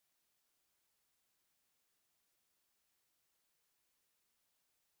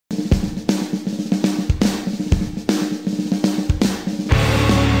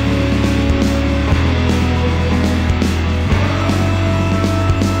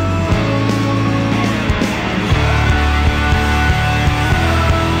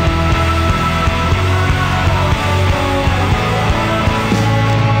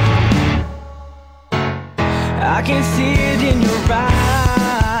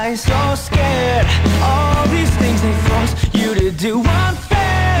why so scared? All these things they force you to do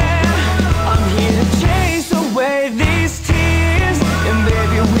unfair. I'm here to chase away these tears, and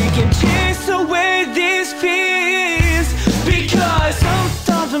baby we can chase away these fears. Because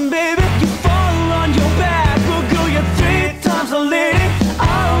sometimes when baby you fall on your back, we'll go you 3 times a lady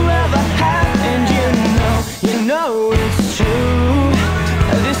I'll ever have. And you know it's true.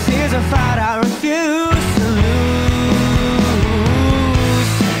 This is a fight I refuse to lose.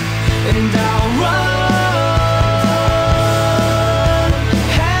 And I'll run.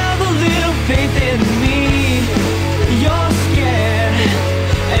 Have a little faith in me. You're scared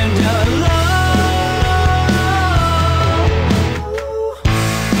and alone.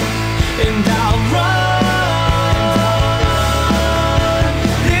 And I'll run.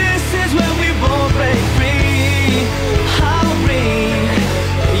 This is when we both break free. I'll bring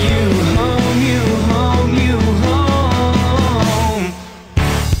you home, you home, you home.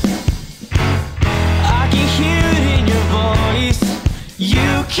 I can hear it in your voice.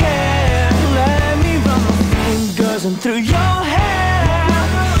 You can't let me run my fingers and through your hair.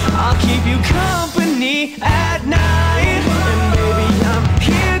 I'll keep you company at night. And baby, I'm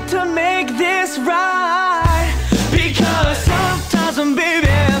here to make this right. Because sometimes when baby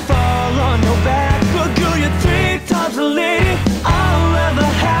I fall on your back, we'll go you 3 times a lady I'll ever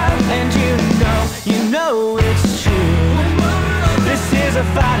have. And you know it's true. This is a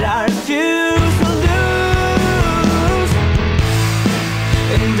fight I refuse to lose.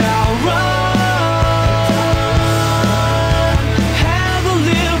 And I'll run. Have a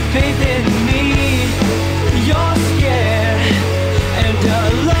little faith in me. You're scared and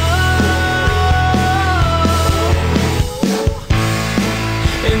alone.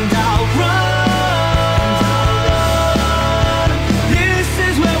 And I'll run. This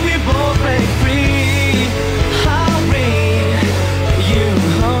is where we both break free. I'll bring you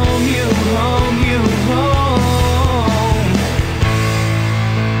home, you home, you home.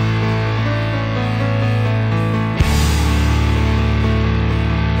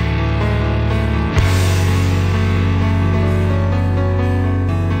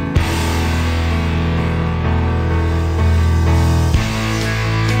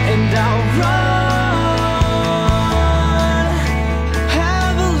 And I'll run.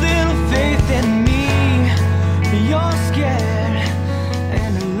 Have a little faith in me. You're scared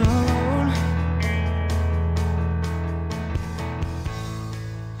and alone.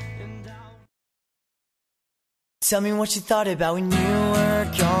 And I'll Tell me what you thought about when you were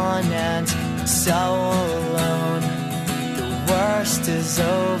gone and so alone. The worst is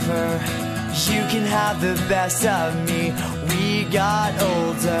over. You can have the best of me. We got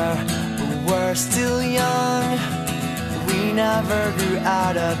older, but we're still young. We never grew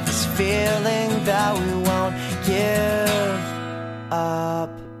out of this feeling that we won't give up.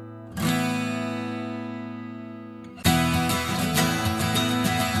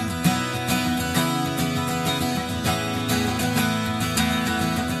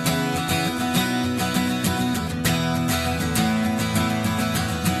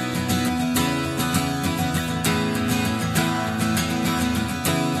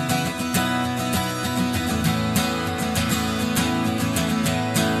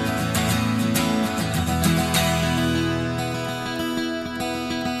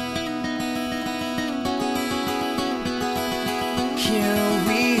 Here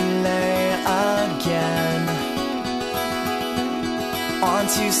we lay again on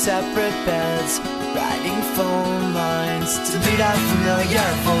 2 separate beds, writing phone lines to lead our familiar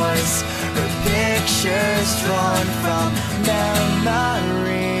voice, or pictures drawn from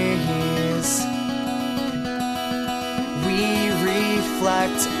memories. We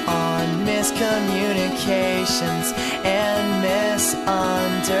reflect on miscommunications and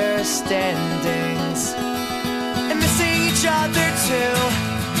misunderstandings, and missing each other too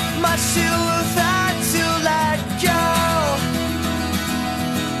much to have had to let go.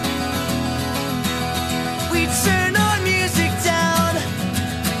 We turn our music down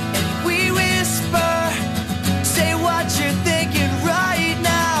and we whisper, say what you're thinking right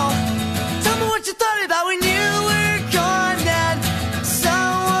now. Tell me what you thought about when you were gone and so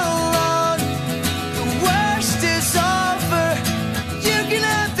alone. The worst is over. You can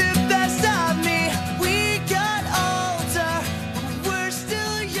have the best of me. We got older, but we're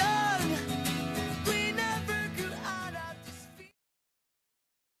still young. We never grew out of this fear.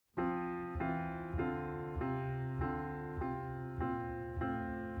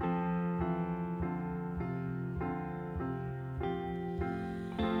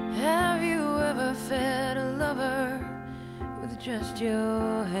 Have you ever fed a lover with just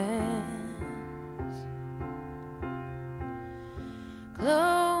your hands?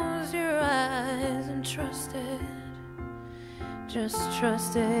 Close and trust it. Just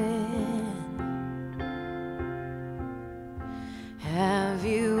trust it. Have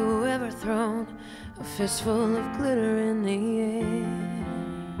you ever thrown a fistful of glitter in the air?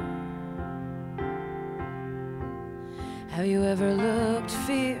 Have you ever looked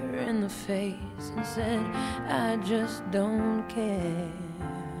fear in the face and said, I just don't care?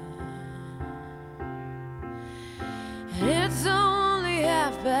 And it's only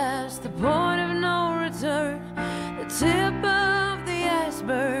half past the point of no return, the tip of the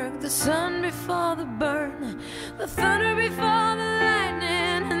iceberg, the sun before the burn, the thunder before the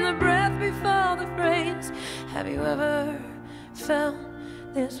lightning, and the breath before the phrase. Have you ever felt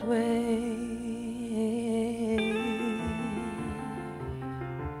this way?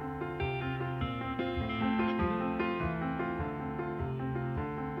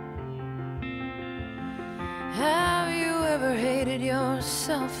 Have you ever hated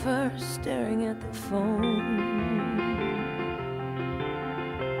yourself for staring at the phone?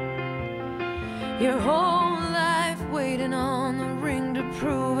 Your whole life waiting on the ring to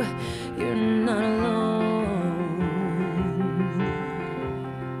prove you're not alone.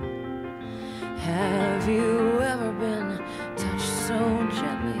 Have you ever been touched so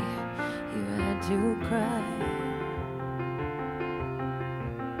gently you had to cry?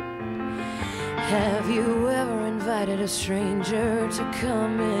 Have you ever invited a stranger to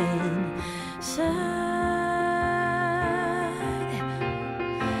come inside?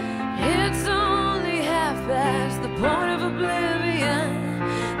 It's only half past the point of oblivion,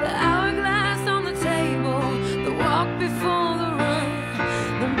 the hourglass on the table, the walk before the run,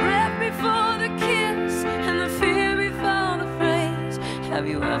 the breath before the kiss, and the fear before the phrase. Have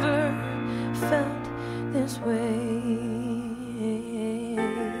you ever felt this way?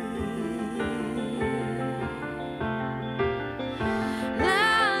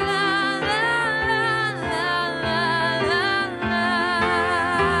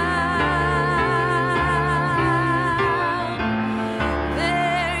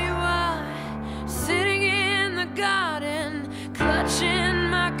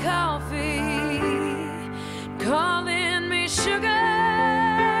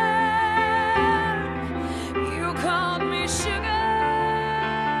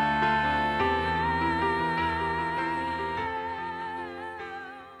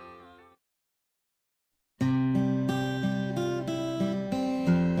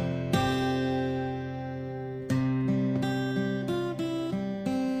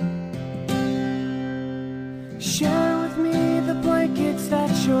 Share with me the blankets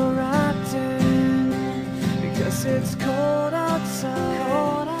that you're wrapped in, because it's cold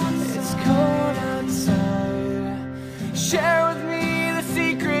outside. It's cold outside. Share with me the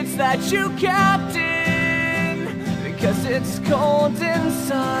secrets that you kept in, because it's cold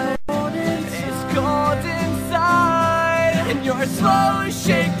inside. It's cold inside. And your slow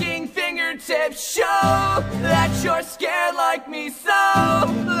shaking fingertips show that you're scared like me, so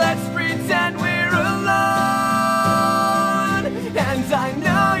let's pretend we're alone. And I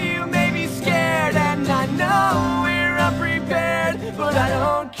know you may be scared, and I know we're unprepared, but I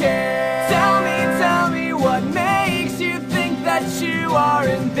don't care. Tell me what makes you think that you are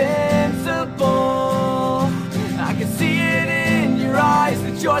invincible. I can see it in your eyes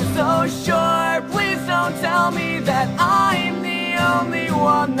that you're so sure. Please don't tell me that I'm the only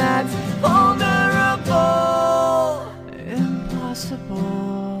one that's vulnerable. Impossible.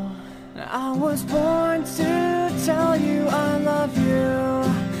 I was born to tell you I love you.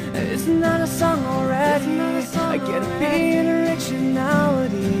 Isn't that a song already? I get a beat, an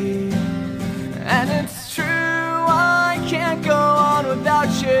originality. And it's true, I can't go on without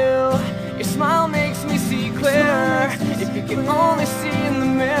you. Your smile makes me see clearer. If you can only see in the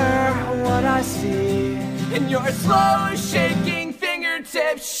mirror what I see. And your slow shaking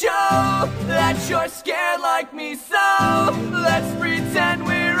fingertips show that you're scared like me, so let's pretend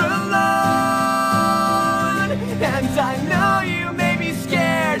we're alone. And I know you may be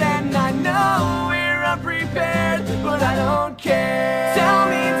scared, and I know we're unprepared, but I don't care.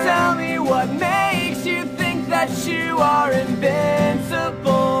 Tell me what makes you think that you are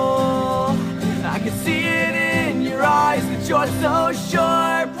invincible. I can see it in your eyes that you're so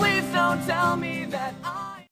sure.